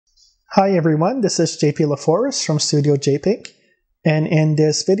Hi everyone, this is JP LaForest from Studio JPEG, and in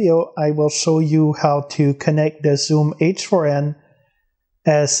this video I will show you how to connect the Zoom H4n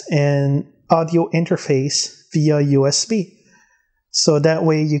as an audio interface via USB. So that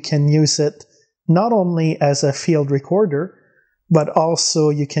way you can use it not only as a field recorder, but also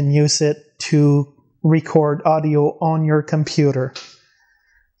you can use it to record audio on your computer.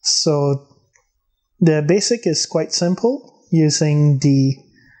 So the basic is quite simple, using the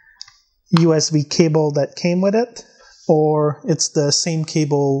USB cable that came with it, or it's the same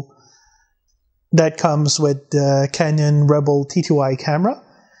cable that comes with the Canon Rebel T2i camera.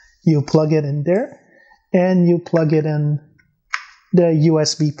 You plug it in there and you plug it in the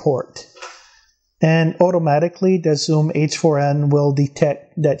USB port, and automatically the Zoom H4n will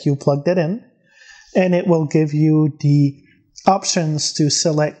detect that you plugged it in, and it will give you the options to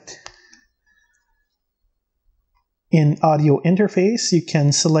select. In audio interface, you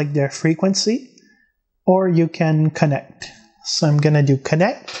can select their frequency, or you can connect. So I'm going to do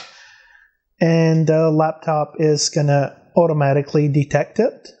connect, and the laptop is going to automatically detect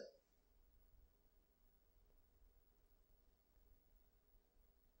it.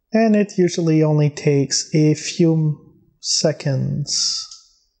 And it usually only takes a few seconds.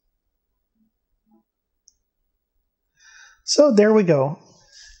 So there we go.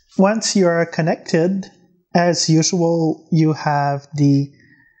 Once you are connected, as usual, you have the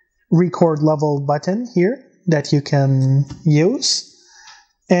record level button here that you can use,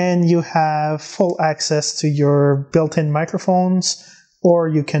 and you have full access to your built-in microphones, or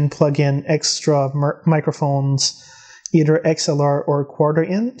you can plug in extra microphones, either XLR or quarter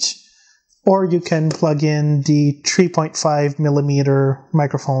inch, or you can plug in the 3.5 millimeter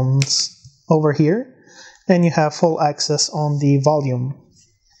microphones over here, and you have full access on the volume.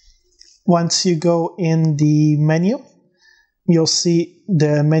 Once you go in the menu, you'll see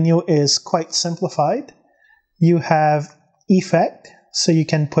the menu is quite simplified. You have effect, so you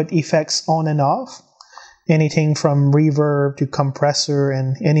can put effects on and off, anything from reverb to compressor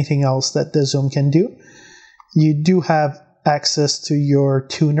and anything else that the Zoom can do. You do have access to your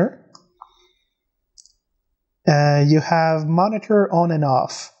tuner. You have monitor on and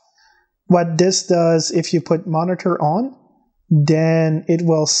off. What this does, if you put monitor on, then it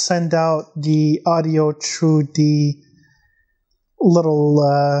will send out the audio through the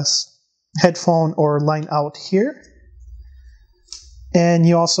little headphone or line out here. And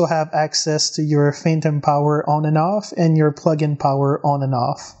you also have access to your phantom power on and off, and your plug-in power on and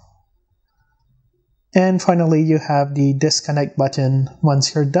off. And finally, you have the disconnect button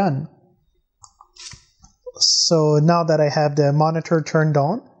once you're done. So now that I have the monitor turned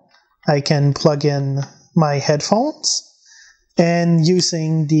on, I can plug in my headphones. And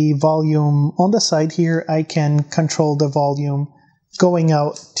using the volume on the side here, I can control the volume going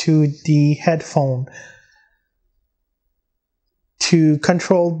out to the headphone. To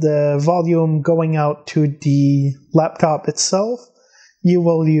control the volume going out to the laptop itself, you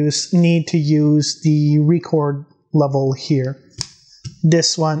will need to use the record level here.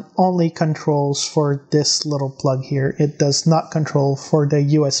 This one only controls for this little plug here. It does not control for the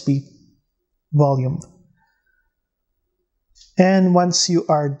USB volume. And once you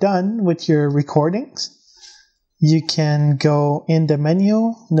are done with your recordings, you can go in the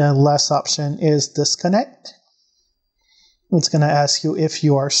menu. The last option is disconnect. It's going to ask you if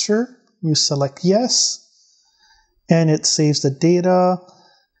you are sure. You select yes, and it saves the data.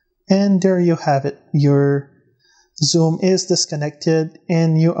 And there you have it. Your Zoom is disconnected,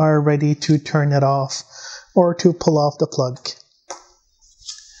 and you are ready to turn it off or to pull off the plug.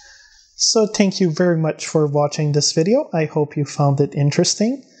 So thank you very much for watching this video. I hope you found it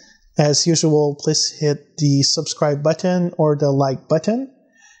interesting. As usual, please hit the subscribe button or the like button.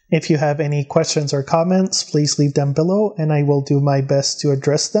 If you have any questions or comments, please leave them below and I will do my best to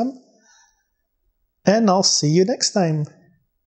address them. And I'll see you next time.